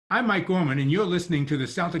I'm Mike Gorman, and you're listening to the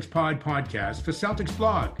Celtics Pod podcast for Celtics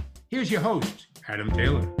Blog. Here's your host, Adam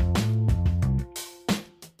Taylor.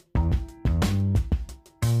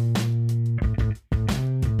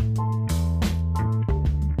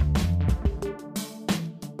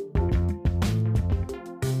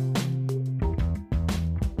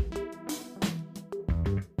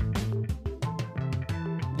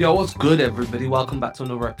 Yo, what's good, everybody? Welcome back to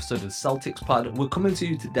another episode of the Celtics Pod. We're coming to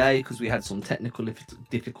you today because we had some technical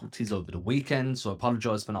difficulties over the weekend, so I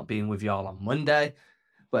apologize for not being with y'all on Monday.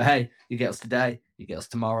 But hey, you get us today, you get us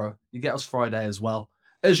tomorrow, you get us Friday as well.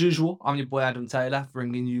 As usual, I'm your boy Adam Taylor,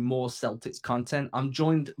 bringing you more Celtics content. I'm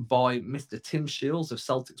joined by Mr. Tim Shields of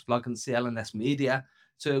Celtics Blog and CLNS Media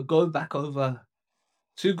to go back over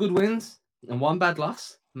 2 good wins and 1 bad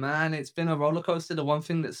loss. Man, it's been a roller coaster. The one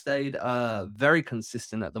thing that stayed very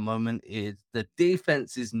consistent at the moment is the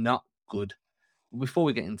defense is not good. Before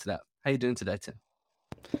we get into that, how you doing today, Tim?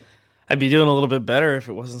 I'd be doing a little bit better if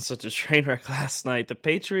it wasn't such a train wreck last night. The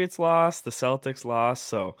Patriots lost, the Celtics lost,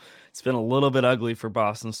 so it's been a little bit ugly for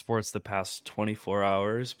Boston sports the past 24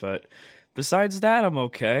 hours. But besides that, I'm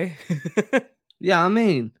okay. Yeah, I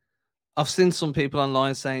mean, I've seen some people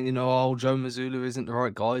online saying, oh, Joe Mazzulla isn't the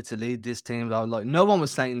right guy to lead this team. Like, no one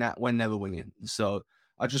was saying that when they were winning. So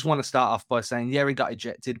I just want to start off by saying, yeah, he got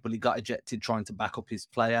ejected, but he got ejected trying to back up his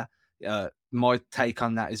player. My take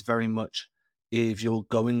on that is very much, if you're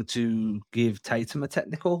going to give Tatum a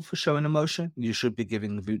technical for showing emotion, you should be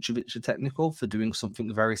giving Vucevic a technical for doing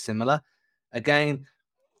something very similar. Again,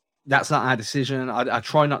 that's not our decision. I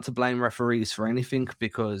try not to blame referees for anything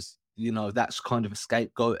because that's kind of a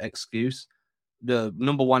scapegoat excuse. The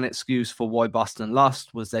number one excuse for why Boston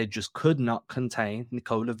lost was they just could not contain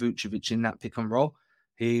Nikola Vucevic in that pick and roll.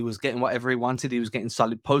 He was getting whatever he wanted. He was getting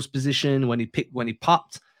solid post position. When he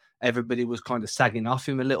popped, everybody was kind of sagging off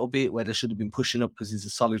him a little bit where they should have been pushing up because he's a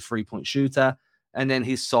solid 3-point shooter. And then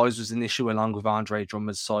his size was an issue along with Andre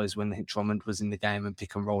Drummond's size when Drummond was in the game and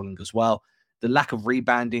pick and rolling as well. The lack of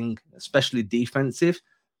rebounding, especially defensive,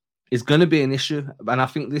 is going to be an issue. And I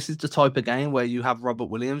think this is the type of game where you have Robert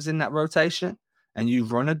Williams in that rotation and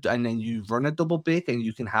then you run a double big and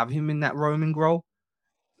you can have him in that roaming role.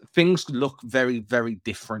 Things look very, very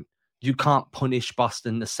different. You can't punish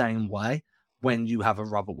Boston the same way when you have a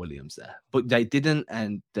Robert Williams there. But they didn't,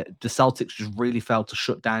 and the Celtics just really failed to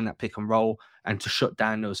shut down that pick and roll and to shut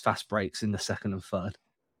down those fast breaks in the second and third.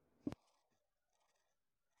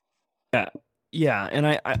 Yeah, and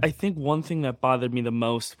I think one thing that bothered me the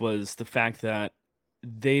most was the fact that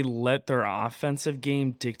they let their offensive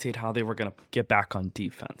game dictate how they were going to get back on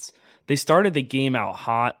defense. They started the game out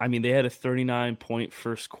hot. I mean, they had a 39-point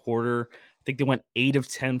first quarter. I think they went 8 of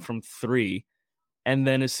 10 from 3. And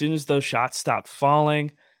then as soon as those shots stopped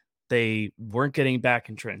falling, they weren't getting back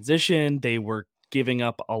in transition. They were giving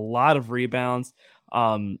up a lot of rebounds.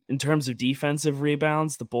 In terms of defensive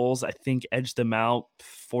rebounds, the Bulls, I think, edged them out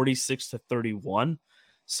 46-31.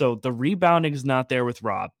 So the rebounding is not there with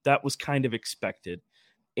Rob. That was kind of expected.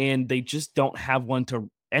 And they just don't have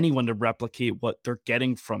anyone to replicate what they're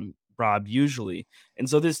getting from Rob usually. And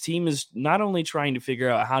so this team is not only trying to figure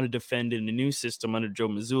out how to defend in a new system under Joe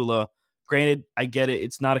Mazzulla. Granted, I get it.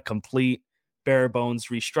 It's not a complete bare bones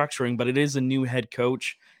restructuring, but it is a new head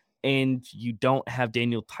coach. And you don't have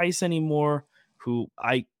Daniel Tice anymore, who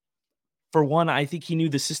I think he knew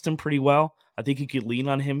the system pretty well. I think you could lean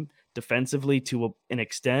on him defensively to an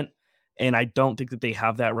extent. And I don't think that they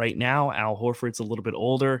have that right now. Al Horford's a little bit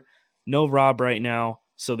older. No Rob right now.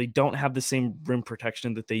 So they don't have the same rim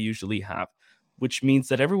protection that they usually have, which means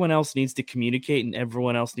that everyone else needs to communicate and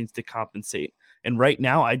everyone else needs to compensate. And right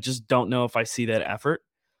now, I just don't know if I see that effort.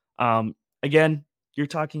 Again, you're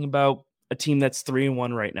talking about a team that's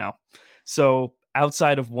 3-1 right now. So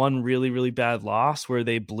outside of one really, really bad loss where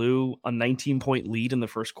they blew a 19-point lead in the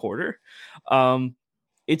first quarter,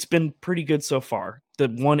 it's been pretty good so far. The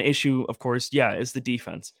one issue, of course, is the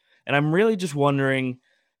defense. And I'm really just wondering,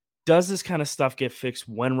 does this kind of stuff get fixed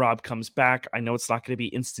when Rob comes back? I know it's not going to be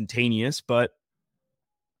instantaneous, but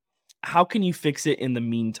how can you fix it in the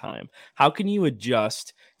meantime? How can you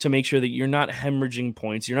adjust to make sure that you're not hemorrhaging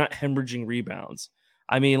points, you're not hemorrhaging rebounds?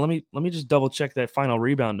 I mean, let me just double check that final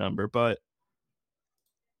rebound number, but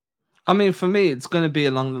I mean, for me, it's going to be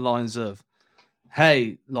along the lines of,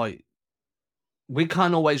 hey, we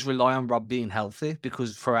can't always rely on Rob being healthy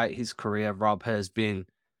because throughout his career, Rob has been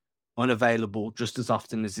unavailable just as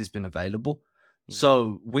often as he's been available.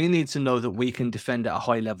 So we need to know that we can defend at a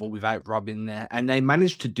high level without Rob in there. And they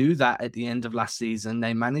managed to do that at the end of last season.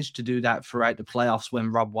 They managed to do that throughout the playoffs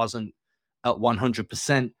when Rob wasn't at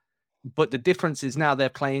 100%. But the difference is now they're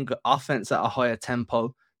playing offense at a higher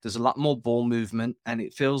tempo. There's a lot more ball movement, and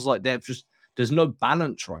it feels like there's no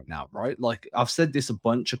balance right now, right? Like I've said this a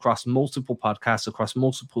bunch across multiple podcasts, across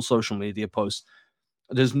multiple social media posts.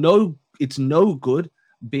 It's no good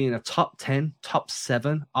being a top 10, top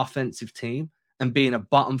 7 offensive team and being a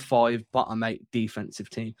bottom 5, bottom 8 defensive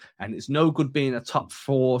team. And it's no good being a top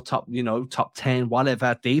 4, top 10,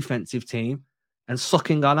 whatever defensive team and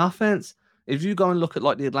sucking on offense. If you go and look at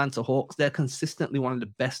like the Atlanta Hawks, they're consistently one of the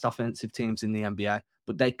best offensive teams in the NBA,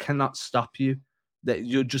 but they cannot stop you. That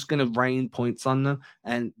you're just going to rain points on them,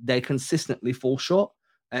 and they consistently fall short.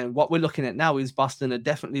 And what we're looking at now is Boston are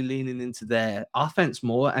definitely leaning into their offense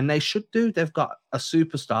more, and they should do. They've got a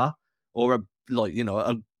superstar or a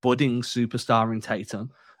budding superstar in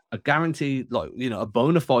Tatum, a guaranteed a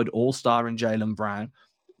bona fide all-star in Jaylen Brown.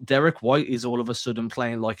 Derek White is all of a sudden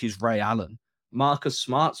playing like he's Ray Allen. Marcus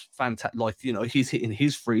Smart's fantastic. He's hitting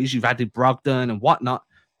his threes. You've added Brogdon and whatnot.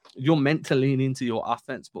 You're meant to lean into your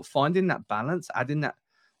offense, but finding that balance,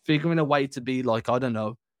 figuring a way to be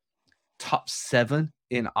top 7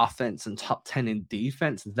 in offense and top 10 in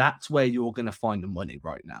defense, that's where you're going to find the money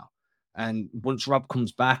right now. And once Rob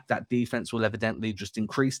comes back, that defense will evidently just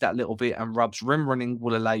increase that little bit, and Rob's rim running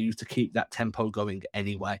will allow you to keep that tempo going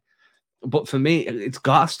anyway. But for me, it's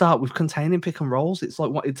got to start with containing pick and rolls. It's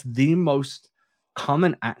it's the most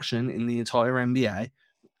common action in the entire NBA.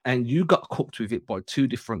 And you got cooked with it by 2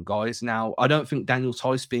 different guys. Now, I don't think Daniel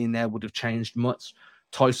Theis being there would have changed much.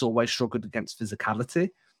 Theis always struggled against physicality.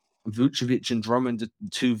 Vucevic and Drummond are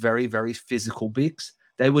 2 very, very physical bigs.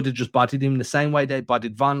 They would have just bodied him the same way they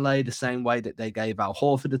bodied Vonleh, the same way that they gave Al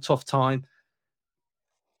Horford a tough time.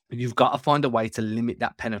 You've got to find a way to limit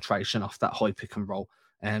that penetration off that high pick and roll.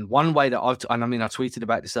 And one way that I tweeted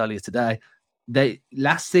about this earlier today,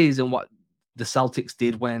 last season, what the Celtics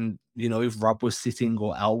did when, if Rob was sitting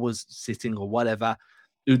or Al was sitting or whatever,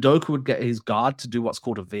 Udoka would get his guard to do what's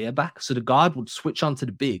called a veer back. So the guard would switch onto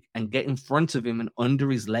the big and get in front of him and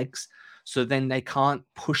under his legs. So then they can't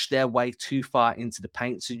push their way too far into the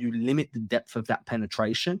paint. So you limit the depth of that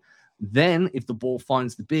penetration. Then if the ball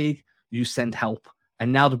finds the big, you send help.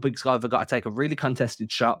 And now the big's either got to take a really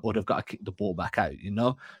contested shot or they've got to kick the ball back out,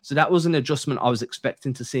 So that was an adjustment I was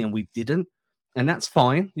expecting to see, and we didn't. And that's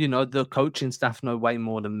fine. The coaching staff know way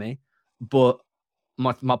more than me. But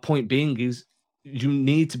my point being is you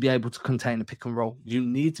need to be able to contain a pick and roll. You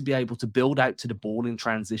need to be able to build out to the ball in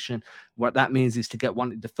transition. What that means is to get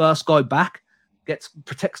the first guy back,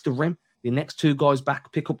 protects the rim. The next 2 guys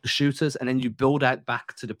back, pick up the shooters, and then you build out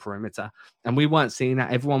back to the perimeter. And we weren't seeing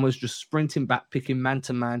that. Everyone was just sprinting back, picking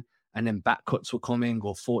man-to-man, and then back cuts were coming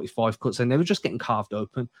or 45 cuts, and they were just getting carved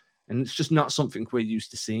open. And it's just not something we're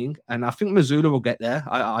used to seeing. And I think Mazzulla will get there.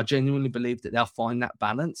 I genuinely believe that they'll find that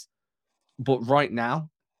balance. But right now,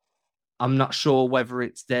 I'm not sure whether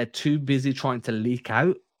it's they're too busy trying to leak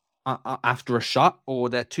out after a shot, or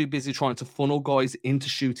they're too busy trying to funnel guys into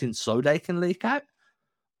shooting so they can leak out,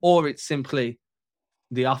 or it's simply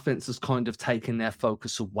the offense has kind of taken their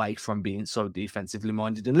focus away from being so defensively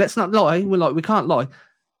minded. And let's not lie, we can't lie.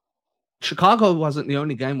 Chicago wasn't the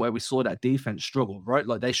only game where we saw that defense struggle, right?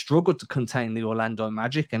 They struggled to contain the Orlando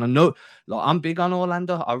Magic. And I know, I'm big on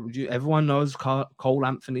Orlando. Everyone knows Cole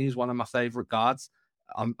Anthony is one of my favorite guards.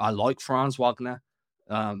 I like Franz Wagner.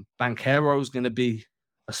 Banchero is going to be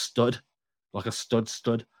a stud, like a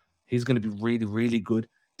stud. He's going to be really, really good.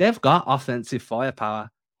 They've got offensive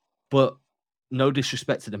firepower, but no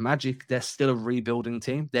disrespect to the Magic, they're still a rebuilding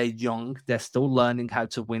team. They're young. They're still learning how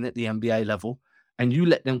to win at the NBA level. And you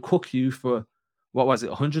let them cook you for,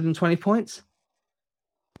 120 points?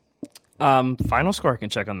 Final score I can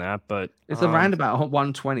check on that, but it's around about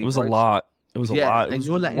 120. It was a lot. It was a lot. It was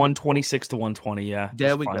you're letting 126 to 120. Yeah.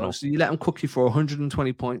 There we go. So you let them cook you for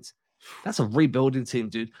 120 points. That's a rebuilding team,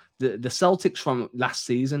 dude. The Celtics from last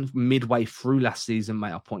season, midway through last season,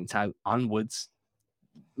 may I point out, onwards,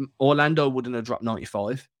 Orlando wouldn't have dropped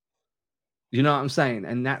 95. You know what I'm saying?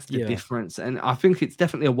 And that's the difference. And I think it's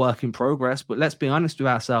definitely a work in progress. But let's be honest with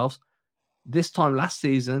ourselves. This time last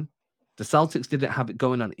season, the Celtics didn't have it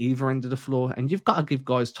going on either end of the floor. And you've got to give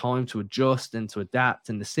guys time to adjust and to adapt.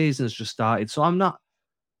 And the season's just started. So I'm not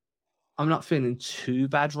feeling too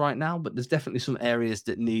bad right now. But there's definitely some areas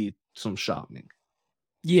that need some sharpening.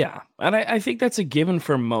 Yeah. And I think that's a given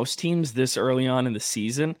for most teams this early on in the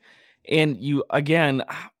season. And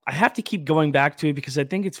I have to keep going back to it because I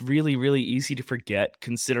think it's really, really easy to forget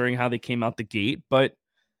considering how they came out the gate. But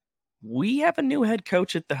we have a new head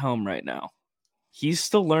coach at the helm right now. He's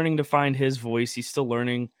still learning to find his voice. He's still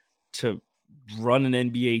learning to run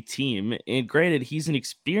an NBA team. And granted, he's an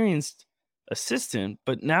experienced assistant,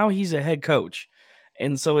 but now he's a head coach.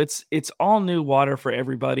 And so it's all new water for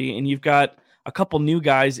everybody. And you've got a couple new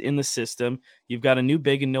guys in the system. You've got a new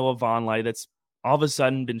big in Noah Vonleh that's all of a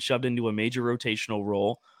sudden been shoved into a major rotational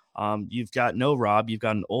role. You've got no Rob. You've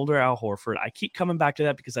got an older Al Horford. I keep coming back to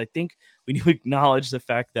that because I think we need to acknowledge the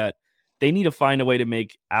fact that they need to find a way to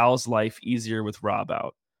make Al's life easier with Rob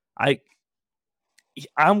out.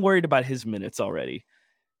 I'm worried about his minutes already.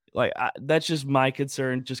 Like, that's just my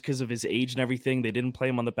concern, just because of his age and everything. They didn't play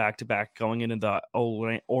him on the back-to-back going into the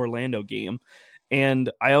Orlando game.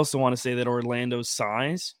 And I also want to say that Orlando's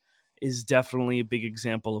size is definitely a big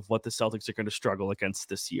example of what the Celtics are going to struggle against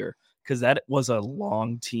this year, because that was a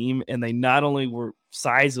long team, and they not only were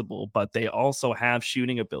sizable, but they also have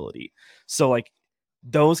shooting ability. So, like,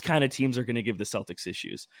 those kind of teams are going to give the Celtics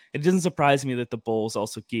issues. It doesn't surprise me that the Bulls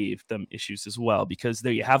also gave them issues as well, because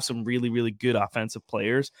they have some really, really good offensive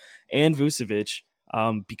players, and Vucevic,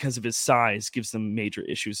 because of his size, gives them major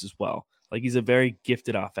issues as well. Like, he's a very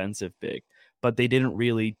gifted offensive big, but they didn't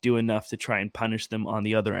really do enough to try and punish them on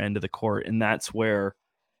the other end of the court. And that's where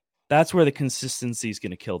the consistency is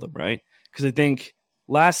going to kill them, right? Because I think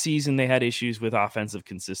last season they had issues with offensive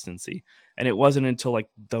consistency, and it wasn't until like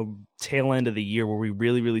the tail end of the year where we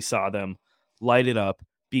really, really saw them light it up,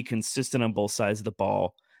 be consistent on both sides of the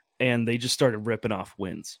ball, and they just started ripping off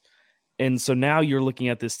wins. And so now you're looking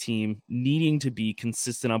at this team needing to be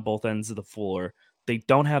consistent on both ends of the floor. They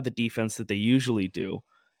don't have the defense that they usually do,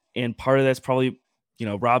 and part of that's probably,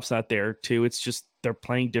 Rob's not there too. It's just they're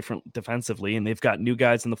playing different defensively, and they've got new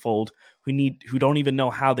guys in the fold who don't even know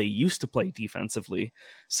how they used to play defensively.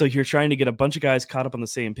 So you're trying to get a bunch of guys caught up on the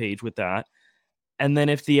same page with that. And then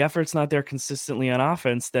if the effort's not there consistently on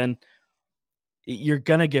offense, then you're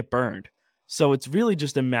going to get burned. So it's really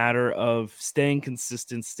just a matter of staying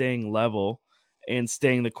consistent, staying level, and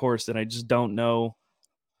staying the course. And I just don't know.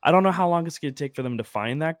 I don't know how long it's going to take for them to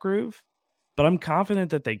find that groove, but I'm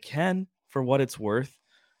confident that they can, for what it's worth.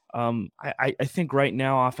 I think right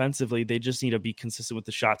now offensively, they just need to be consistent with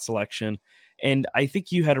the shot selection. And I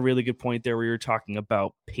think you had a really good point there where you're talking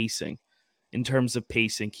about pacing, in terms of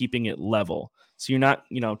pacing, keeping it level. So you're not,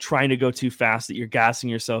 trying to go too fast that you're gassing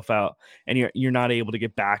yourself out and you're not able to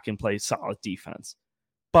get back and play solid defense.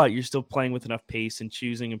 But you're still playing with enough pace and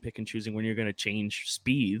pick and choosing when you're going to change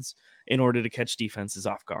speeds in order to catch defenses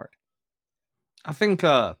off guard. I think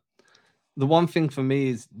the one thing for me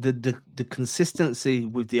is the consistency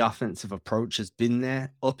with the offensive approach has been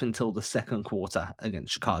there up until the second quarter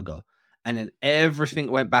against Chicago. And then everything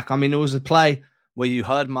went back. I mean, it was a play where you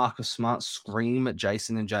heard Marcus Smart scream at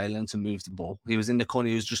Jason and Jalen to move the ball. He was in the corner.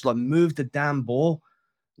 He was just like, move the damn ball.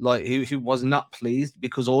 Like, he was not pleased,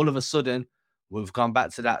 because all of a sudden we've gone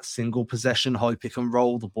back to that single possession high pick and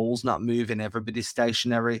roll. The ball's not moving. Everybody's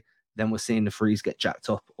stationary. Then we're seeing the threes get jacked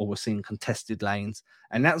up, or we're seeing contested lanes.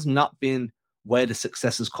 And that's not been where the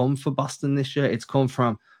success has come for Boston this year. It's come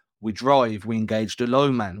from, we drive, we engage the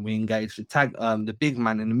low man, we engage the big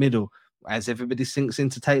man in the middle. As everybody sinks in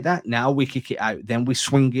to take that, now we kick it out. Then we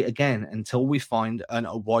swing it again until we find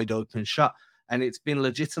a wide open shot. And it's been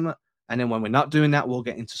legitimate. And then when we're not doing that, we'll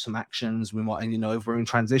get into some actions. We might, if we're in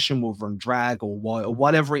transition, we'll run drag or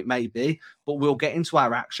whatever it may be. But we'll get into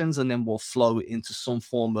our actions, and then we'll flow into some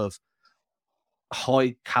form of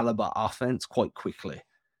high caliber offense quite quickly.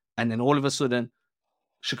 And then all of a sudden,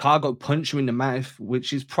 Chicago punch you in the mouth,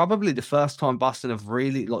 which is probably the first time Boston have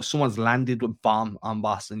really, like, someone's landed with bomb on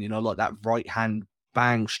Boston, like that right hand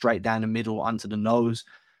bang straight down the middle onto the nose.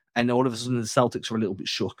 And all of a sudden the Celtics are a little bit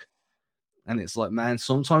shook. And it's like, man,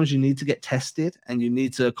 sometimes you need to get tested and you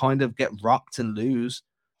need to kind of get rocked and lose.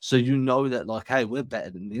 So that, like, hey, we're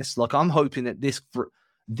better than this. Like, I'm hoping that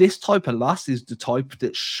this type of loss is the type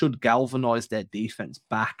that should galvanize their defense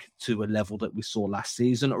back to a level that we saw last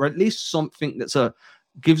season, or at least something that's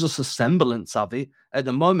gives us a semblance of it. At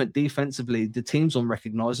the moment, defensively, the team's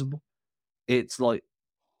unrecognizable. It's like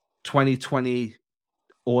 2020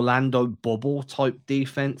 Orlando bubble type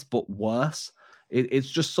defense, but worse. It's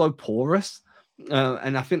just so porous.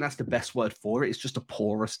 And I think that's the best word for it. It's just a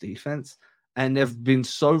porous defense. And they've been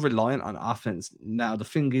so reliant on offense. Now, the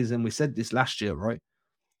thing is, and we said this last year, right?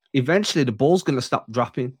 Eventually, the ball's going to stop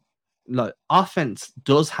dropping. Like, offense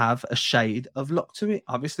does have a shade of luck to it.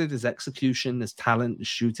 Obviously, there's execution, there's talent, there's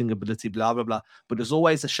shooting ability, blah, blah, blah. But there's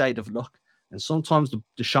always a shade of luck. And sometimes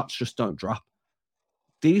the shots just don't drop.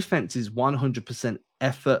 Defense is 100%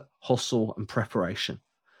 effort, hustle, and preparation.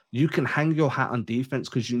 You can hang your hat on defense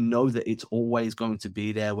because you know that it's always going to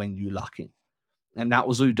be there when you lock in. And that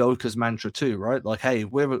was Udoka's mantra too, right? Like, hey,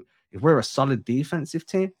 if we're a solid defensive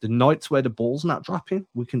team, the nights where the ball's not dropping,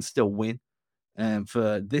 we can still win. And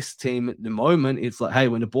for this team at the moment, it's like, hey,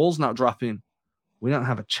 when the ball's not dropping, we don't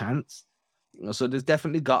have a chance. So there's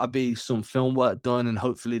definitely got to be some film work done, and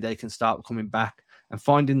hopefully they can start coming back and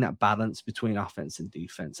finding that balance between offense and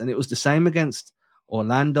defense. And it was the same against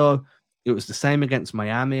Orlando. It was the same against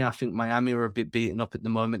Miami. I think Miami are a bit beaten up at the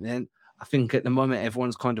moment. Then I think at the moment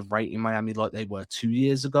everyone's kind of rating Miami like they were 2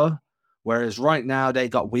 years ago, whereas right now they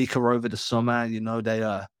got weaker over the summer. You know, they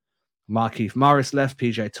Markieff Morris left,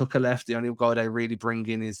 PJ Tucker left. The only guy they really bring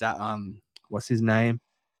in is that what's his name?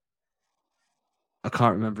 I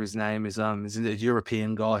can't remember his name. Is a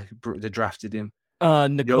European guy. They drafted him.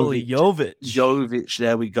 Nikola Jovic. Jovic,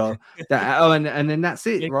 there we go. And then that's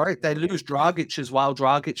it, right? They lose Dragic as well.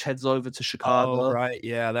 Dragic heads over to Chicago. Oh, right.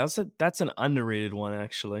 Yeah, that's an underrated one,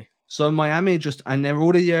 actually. So Miami and they're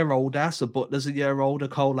all a year older. So Butler's a year older.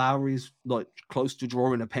 Cole Lowry's like close to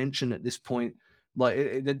drawing a pension at this point. Like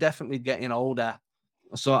they're definitely getting older.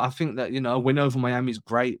 So I think that, a win over Miami is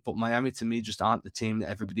great, but Miami to me just aren't the team that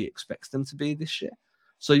everybody expects them to be this year.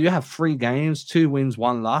 So you have 3 games, 2 wins,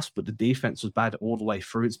 1 loss, but the defense was bad all the way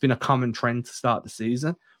through. It's been a common trend to start the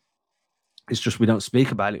season. It's just we don't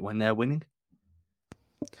speak about it when they're winning.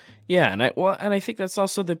 Yeah, and I think that's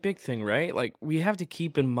also the big thing, right? Like we have to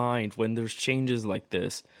keep in mind when there's changes like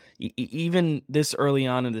this, even this early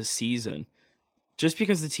on in the season. Just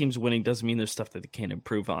because the team's winning doesn't mean there's stuff that they can't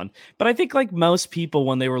improve on. But I think like most people,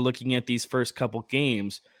 when they were looking at these first couple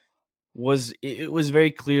games, it was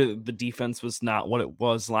very clear that the defense was not what it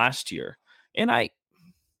was last year. And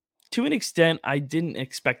to an extent, I didn't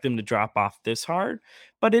expect them to drop off this hard,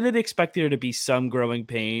 but I did expect there to be some growing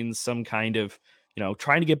pains, some kind of,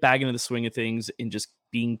 trying to get back into the swing of things and just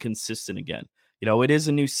being consistent again. It is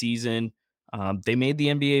a new season. They made the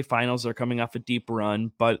NBA Finals. They're coming off a deep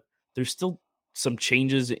run, but there's still some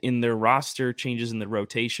changes in their roster, changes in the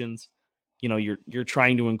rotations. You're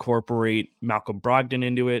trying to incorporate Malcolm Brogdon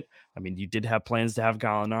into it. I mean, you did have plans to have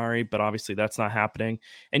Gallinari, but obviously that's not happening.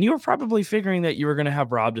 And you were probably figuring that you were going to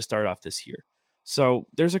have Rob to start off this year. So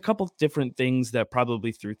there's a couple different things that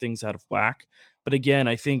probably threw things out of whack. But again,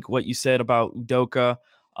 I think what you said about Udoka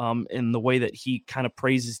and the way that he kind of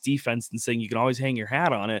praises defense and saying you can always hang your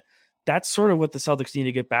hat on it, that's sort of what the Celtics need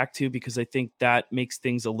to get back to, because I think that makes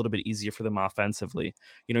things a little bit easier for them offensively.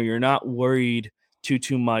 You're not worried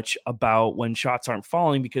too much about when shots aren't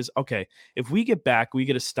falling, because, okay, if we get back, we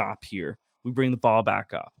get a stop here, we bring the ball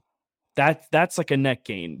back up. That's like a net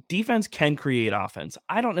gain. Defense can create offense.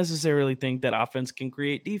 I don't necessarily think that offense can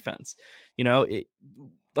create defense.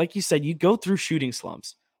 Like you said, you go through shooting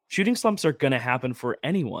slumps. Shooting slumps are going to happen for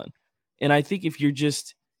anyone. And I think if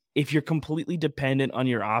you're completely dependent on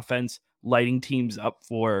your offense lighting teams up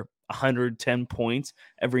for 110 points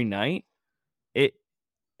every night,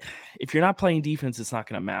 if you're not playing defense, it's not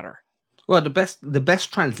going to matter. Well, the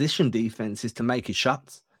best transition defense is to make your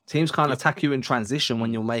shots. Teams can't attack you in transition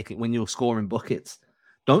when you're scoring buckets.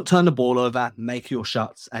 Don't turn the ball over, make your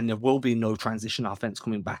shots, and there will be no transition offense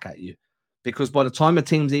coming back at you. Because by the time a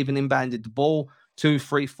team's even inbounded the ball, 2,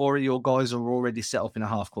 3, 4 of your guys are already set up in a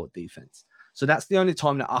half-court defense. So that's the only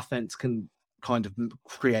time that offense can kind of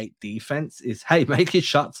create defense is, hey, make your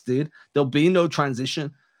shots, dude. There'll be no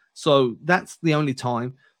transition. So that's the only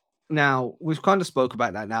time. Now, we've kind of spoke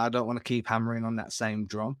about that now. I don't want to keep hammering on that same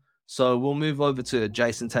drum. So we'll move over to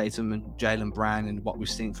Jason Tatum and Jaylen Brown and what we've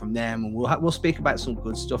seen from them. And we'll speak about some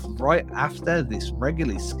good stuff right after this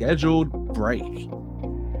regularly scheduled break.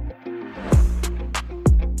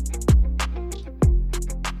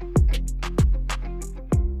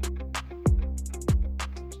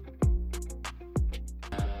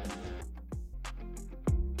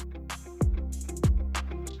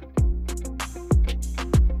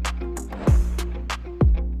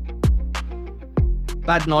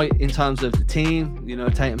 Bad night in terms of the team.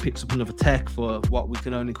 Tatum picks up another tech for what we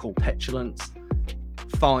can only call petulance.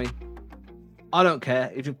 Fine. I don't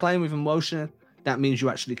care. If you're playing with emotion, that means you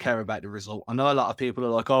actually care about the result. I know a lot of people are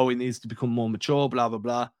like, oh, he needs to become more mature, blah, blah,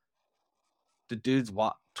 blah. The dude's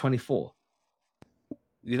what? 24?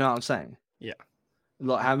 You know what I'm saying? Yeah.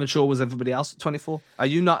 Like, how mature was everybody else at 24? Are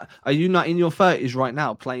you not in your 30s right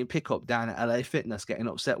now playing pickup down at LA Fitness, getting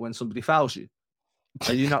upset when somebody fouls you?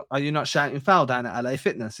 Are you not shouting foul down at LA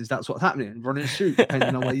Fitness? Is that what's happening? Running shoot,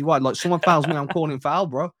 depending on where you are. Like, someone fouls me, I'm calling foul,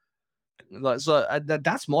 bro. Like, so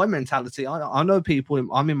that's my mentality. I know people.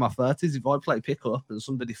 I'm in my 30s. If I play pickup and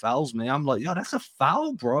somebody fouls me, I'm like, yo, that's a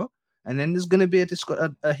foul, bro. And then there's going to be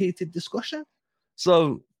a heated discussion.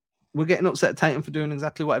 So we're getting upset at Tatum for doing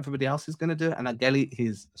exactly what everybody else is going to do. And I get it.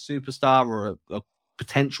 He's a superstar or a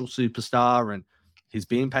potential superstar, and he's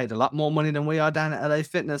being paid a lot more money than we are down at LA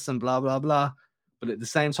Fitness and blah, blah, blah. But at the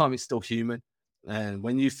same time, he's still human. And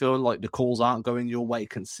when you feel like the calls aren't going your way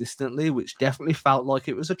consistently, which definitely felt like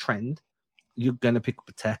it was a trend, you're going to pick up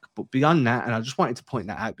a tech. But beyond that, and I just wanted to point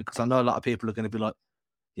that out because I know a lot of people are going to be like,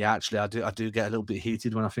 yeah, actually, I do get a little bit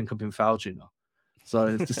heated when I think I've been fouled, So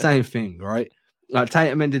it's the same thing, right?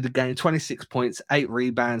 Tatum ended the game 26 points, 8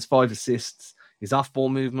 rebounds, 5 assists. His off-ball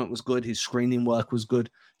movement was good. His screening work was good.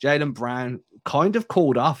 Jaylen Brown kind of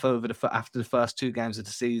cooled off after the first 2 games of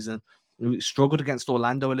the season. He struggled against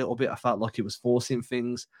Orlando a little bit. I felt like he was forcing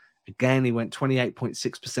things. Again, he went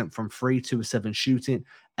 28.6% from 3, 2 of 7 shooting,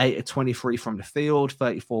 8 of 23 from the field,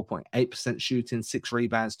 34.8% shooting, 6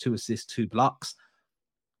 rebounds, 2 assists, 2 blocks.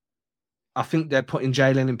 I think they're putting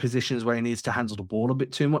Jaylen in positions where he needs to handle the ball a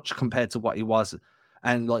bit too much compared to what he was.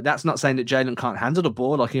 And that's not saying that Jaylen can't handle the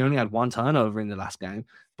ball. Like, he only had 1 turnover in the last game.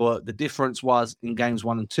 But the difference was in games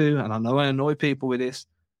 1 and 2, and I know I annoy people with this,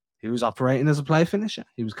 he was operating as a play finisher.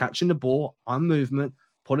 He was catching the ball on movement,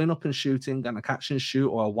 pulling up and shooting, going to catch and shoot,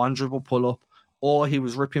 or a 1-dribble pull-up, or he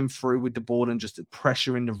was ripping through with the ball and just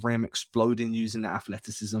pressuring the rim, exploding using the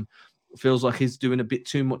athleticism. It feels like he's doing a bit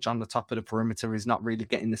too much on the top of the perimeter. He's not really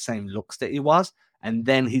getting the same looks that he was, and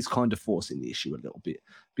then he's kind of forcing the issue a little bit.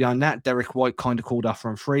 Beyond that, Derek White kind of called off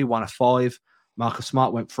from 3, 1 of 5. Marcus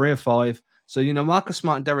Smart went 3 of 5. So, Marcus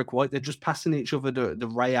Smart and Derek White, they're just passing each other the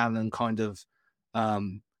Ray Allen kind of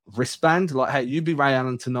wristband. Like, hey, you be Ray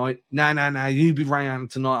Allen tonight. No, you be Ray Allen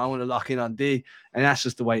tonight. I want to lock in on D. And that's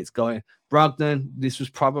just the way it's going. Brogdon, this was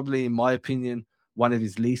probably, in my opinion, one of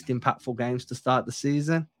his least impactful games to start the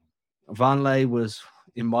season. Vonleh was,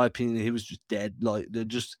 in my opinion, he was just dead. Like,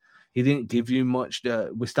 he didn't give you much.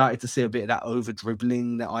 We started to see a bit of that over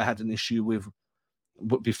dribbling that I had an issue with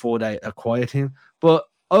before they acquired him. But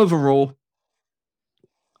overall,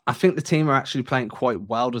 I think the team are actually playing quite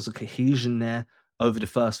well. There's a cohesion there over the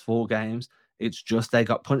first 4 games. It's just they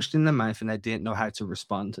got punched in the mouth and they didn't know how to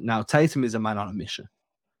respond. Now, Tatum is a man on a mission.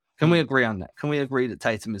 Can we agree on that? Can we agree that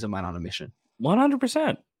Tatum is a man on a mission?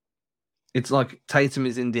 100%. It's like Tatum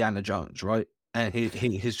is Indiana Jones, right? And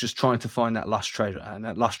he's just trying to find that lost treasure. And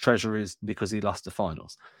that lost treasure is because he lost the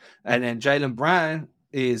finals. And then Jaylen Brown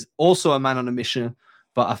is also a man on a mission,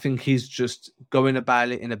 but I think he's just going about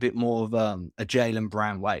it in a bit more of a Jaylen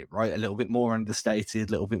Brown way, right? A little bit more understated,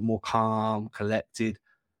 a little bit more calm, collected.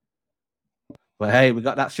 But hey, we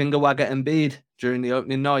got that finger wag at Embiid during the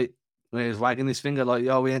opening night. He was wagging his finger like,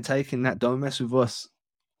 yo, we ain't taking that. Don't mess with us.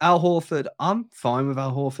 Al Horford, I'm fine with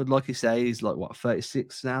Al Horford. Like you say, he's like,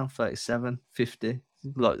 36 now, 37, 50,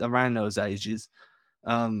 like around those ages.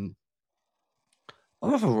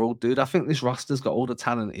 Overall, dude, I think this roster's got all the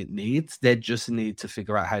talent it needs. They just need to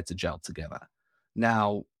figure out how to gel together.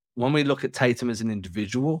 Now, when we look at Tatum as an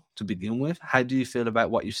individual to begin with, how do you feel about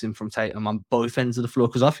what you've seen from Tatum on both ends of the floor?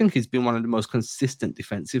 Because I think he's been one of the most consistent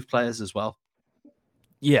defensive players as well.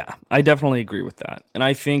 Yeah, I definitely agree with that. And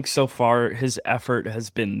I think so far his effort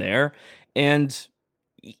has been there. And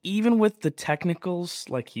even with the technicals,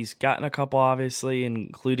 like he's gotten a couple, obviously,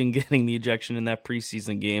 including getting the ejection in that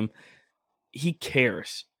preseason game, he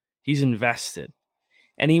cares. He's invested.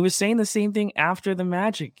 And he was saying the same thing after the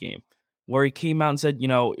Magic game, where he came out and said,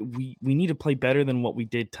 we need to play better than what we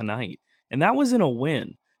did tonight. And that wasn't a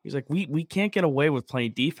win. He's like, we can't get away with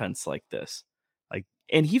playing defense like this.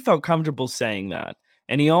 And he felt comfortable saying that.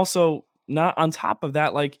 And he also, not on top of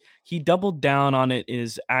that, he doubled down on it in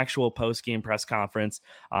his actual post-game press conference.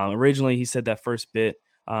 Originally, he said that first bit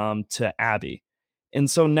to Abby.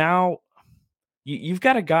 And so now you've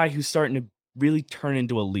got a guy who's starting to really turn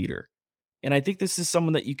into a leader. And I think this is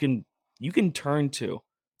someone that you can turn to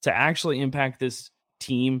actually impact this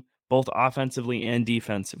team, both offensively and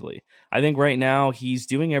defensively. I think right now he's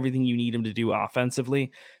doing everything you need him to do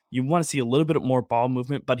offensively. You want to see a little bit more ball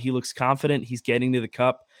movement, but he looks confident. He's getting to the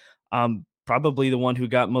cup. Probably the one who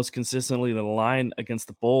got most consistently to the line against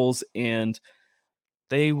the Bulls. And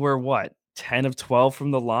they were 10 of 12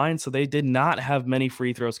 from the line. So they did not have many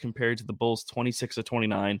free throws compared to the Bulls, 26 of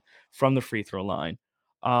 29 from the free throw line.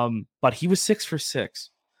 But he was 6 for 6.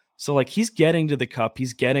 So he's getting to the cup.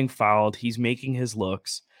 He's getting fouled. He's making his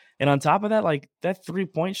looks. And on top of that, that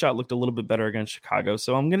 3-point shot looked a little bit better against Chicago.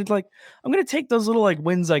 So I'm gonna take those little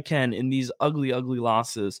wins I can in these ugly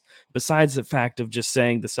losses. Besides the fact of just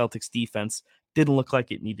saying the Celtics defense didn't look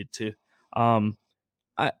like it needed to.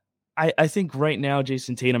 I think right now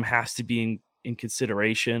Jason Tatum has to be in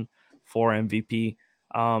consideration for MVP.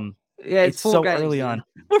 Yeah, it's so early on.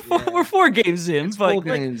 We're 4 games in, it's but 4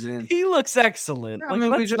 games in. He looks excellent. I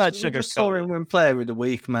mean, we just saw him win Player of the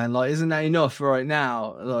Week, man. Isn't that enough right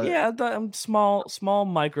now? Small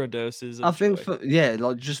micro doses. I think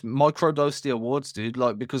just micro dose the awards, dude.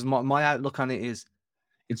 Because my outlook on it is,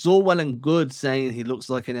 it's all well and good saying he looks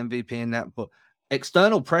like an MVP and that, but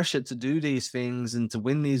external pressure to do these things and to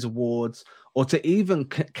win these awards or to even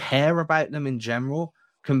care about them in general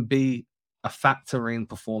can be a factor in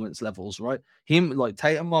performance levels, right?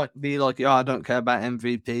 Tatum might be like, yeah, I don't care about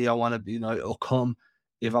MVP. I want to, it'll come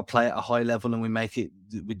if I play at a high level and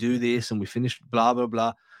we do this and we finish blah, blah,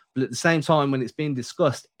 blah. But at the same time, when it's being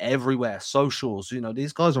discussed everywhere, socials,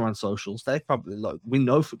 these guys are on socials. They probably we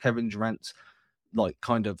know for Kevin Durant's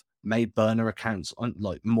kind of made burner accounts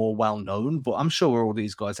more well known, but I'm sure all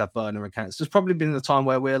these guys have burner accounts. There's probably been a time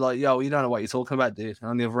where we're like, yo, you don't know what you're talking about, dude. And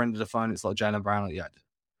on the other end of the phone, it's like Jaylen Brown, yeah.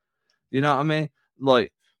 You know what I mean?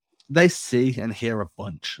 They see and hear a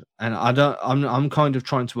bunch, and I'm kind of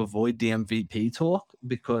trying to avoid the MVP talk,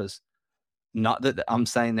 because not that I'm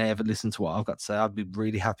saying they ever listen to what I've got to say. I'd be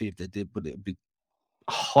really happy if they did, but it would be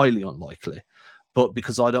highly unlikely. But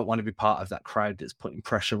because I don't want to be part of that crowd that's putting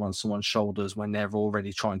pressure on someone's shoulders when they're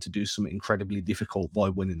already trying to do something incredibly difficult by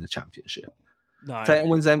winning the championship. No, Tatum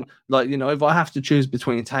wins them. If I have to choose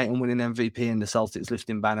between Tatum winning MVP and the Celtics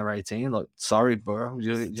lifting banner 18, sorry, bro,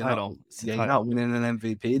 you're not winning an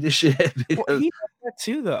MVP this year. Well, he does that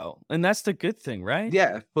too, though, and that's the good thing, right?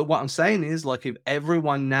 Yeah, but what I'm saying is, if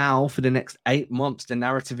everyone now for the next 8 months, the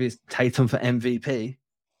narrative is Tatum for MVP,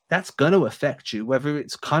 that's going to affect you, whether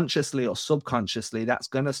it's consciously or subconsciously. That's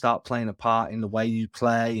going to start playing a part in the way you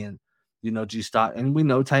play, and do you start? And we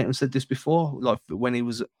know Tatum said this before, when he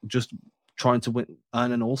was just trying to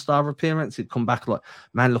earn an all-star appearance, he'd come back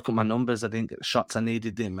man, look at my numbers. I didn't get the shots I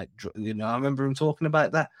needed. I remember him talking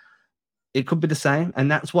about that. It could be the same. And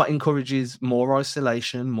that's what encourages more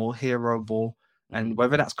isolation, more hero ball. And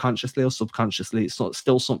whether that's consciously or subconsciously, it's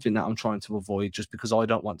still something that I'm trying to avoid, just because I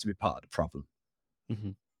don't want to be part of the problem.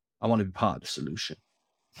 Mm-hmm. I want to be part of the solution.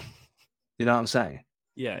 You know what I'm saying?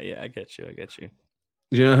 Yeah, I get you.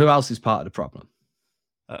 You know who else is part of the problem?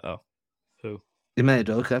 Who? Ime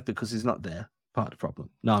Udoka, because he's not there. Part of the problem.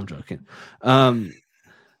 No, I'm joking.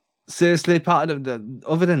 Seriously, part of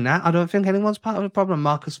other than that, I don't think anyone's part of the problem.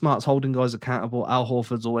 Marcus Smart's holding guys accountable. Al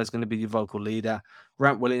Horford's always going to be your vocal leader.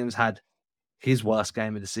 Grant Williams had his worst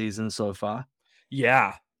game of the season so far.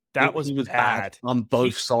 Yeah, that was bad on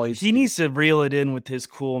both sides. He needs to reel it in with his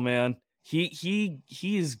cool, man. He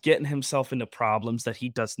is getting himself into problems that he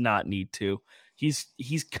does not need to.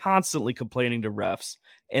 He's constantly complaining to refs.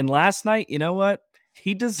 And last night, you know what?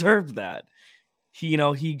 He deserved that.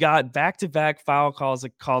 He got back-to-back foul calls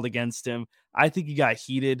called against him. I think he got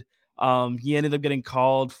heated. He ended up getting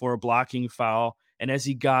called for a blocking foul. And as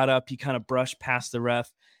he got up, he kind of brushed past the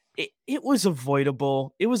ref. It was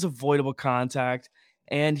avoidable. It was avoidable contact.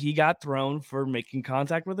 And he got thrown for making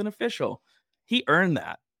contact with an official. He earned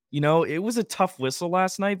that. It was a tough whistle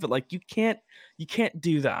last night, but you can't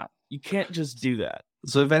do that. You can't just do that.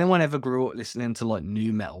 So if anyone ever grew up listening to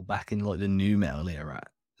nu metal back in the nu metal era,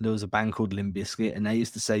 there was a band called Limp Bizkit, and they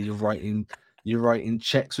used to say you're writing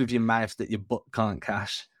checks with your mouth that your butt can't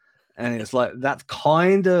cash. And it's that's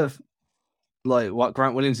kind of what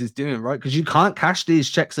Grant Williams is doing, right? Because you can't cash these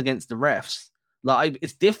checks against the refs.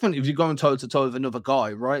 It's different if you're going toe to toe with another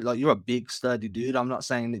guy, right? You're a big, sturdy dude. I'm not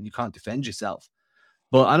saying that you can't defend yourself,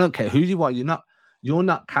 but I don't care who you are. You're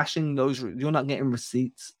not cashing those. You're not getting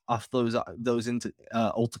receipts off those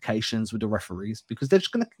altercations with the referees, because they're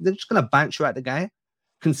just gonna bounce you out the game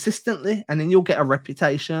consistently, and then you'll get a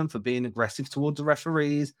reputation for being aggressive towards the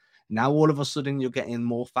referees. Now all of a sudden you're getting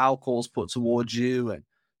more foul calls put towards you, and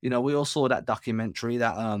we all saw that documentary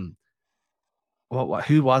that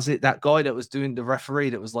who was it? That guy that was doing the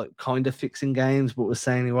referee that was kind of fixing games but was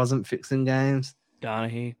saying he wasn't fixing games.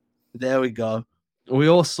 Donahue. There we go. We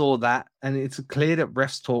all saw that, and it's clear that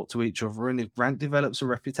refs talk to each other, and if Grant develops a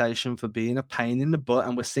reputation for being a pain in the butt,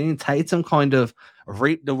 and we're seeing Tatum kind of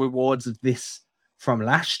reap the rewards of this from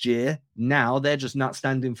last year, now they're just not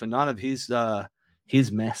standing for none of his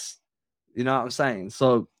mess. You know what I'm saying?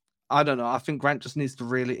 So, I don't know. I think Grant just needs to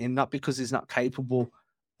reel it in, not because he's not capable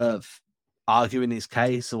of arguing his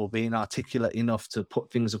case or being articulate enough to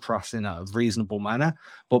put things across in a reasonable manner,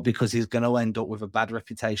 but because he's going to end up with a bad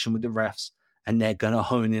reputation with the refs, and they're going to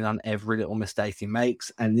hone in on every little mistake he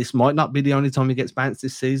makes. And this might not be the only time he gets bounced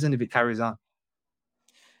this season if it carries on.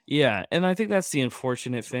 Yeah, and I think that's the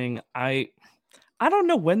unfortunate thing. I don't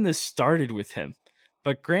know when this started with him,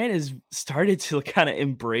 but Grant has started to kind of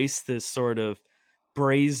embrace this sort of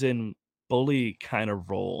brazen bully kind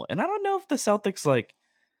of role. And I don't know if the Celtics,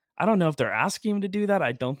 I don't know if they're asking him to do that.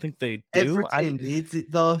 I don't think they do. Every team needs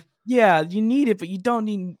it, though. Yeah, you need it, but you don't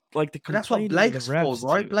need the. That's what Blake's for,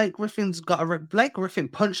 right? Blake Griffin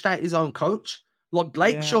punched out his own coach.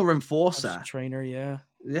 Blake's your enforcer, trainer. Yeah,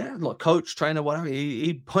 Yeah, like coach, trainer, whatever.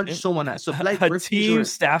 He punched someone out. So Blake a Griffin's team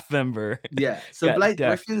staff member. yeah. So got Blake decked.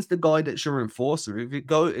 Griffin's the guy that's your enforcer.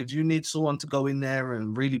 If you need someone to go in there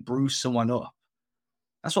and really bruise someone up,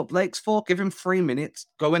 that's what Blake's for. Give him 3 minutes.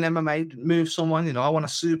 Go in MMA, move someone. You know, I want a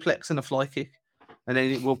suplex and a fly kick, and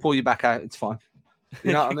then we'll pull you back out. It's fine.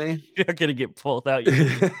 You know what I mean? You're not gonna get pulled out. You're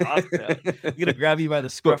gonna get tossed out. You're gonna grab you by the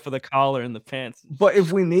scruff of the collar and the pants. But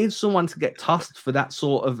if we need someone to get tossed for that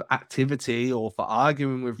sort of activity or for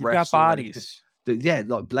arguing with You refs, got bodies. yeah,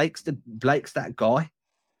 like Blake's that guy.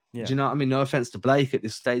 Yeah. Do you know what I mean? No offense to Blake at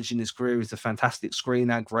this stage in his career, he's a fantastic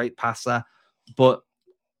screener, great passer. But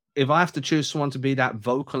if I have to choose someone to be that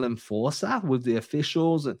vocal enforcer with the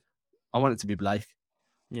officials, I want it to be Blake.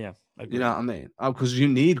 Yeah. You know what I mean? Because you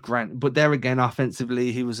need Grant. But there again,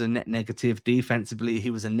 offensively, he was a net negative. Defensively, he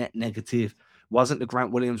was a net negative. Wasn't the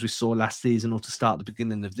Grant Williams we saw last season or to start the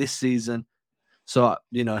beginning of this season. So,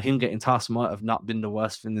 you know, him getting tossed might have not been the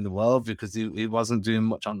worst thing in the world because he wasn't doing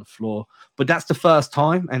much on the floor. But that's the first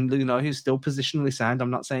time. And, you know, he's still positionally sound. I'm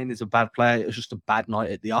not saying he's a bad player. It was just a bad night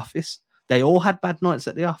at the office. They all had bad nights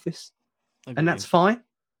at the office. And that's fine.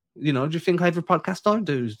 You know, do you think every podcast I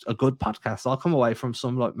do is a good podcast? I'll come away from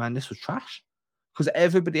some like, man, this was trash. Because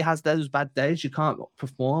everybody has those bad days. You can't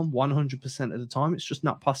perform 100% of the time. It's just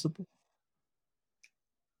not possible.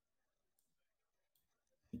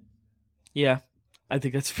 Yeah, I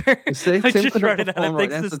think that's fair. You see, I Tim just couldn't wrote it out. perform I right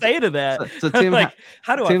think then. to say to that. So Tim, like,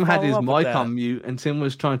 how do Tim I had his follow up with mic that? on mute, and Tim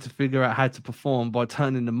was trying to figure out how to perform by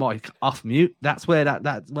turning the mic off mute. That's where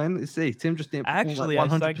that when you see Tim just didn't perform Actually, like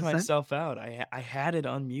I 100%. psyched myself out. I had it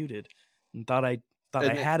unmuted and thought I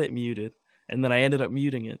had it muted, and then I ended up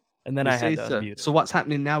muting it, and then I had to unmute it. So what's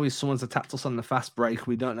happening now is someone's attacked us on the fast break.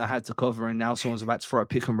 We don't know how to cover, and now someone's about to throw a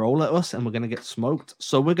pick and roll at us, and we're going to get smoked.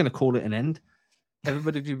 So we're going to call it an end.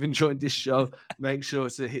 Everybody, if you've enjoyed this show, make sure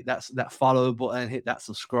to hit that follow button, hit that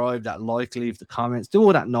subscribe, that like, leave the comments, do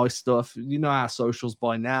all that nice stuff. You know our socials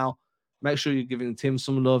by now. Make sure you're giving Tim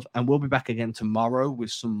some love, and we'll be back again tomorrow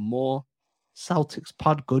with some more Celtics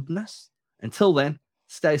pod goodness. Until then,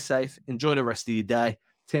 stay safe. Enjoy the rest of your day.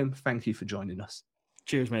 Tim, thank you for joining us.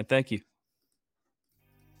 Cheers, man. Thank you.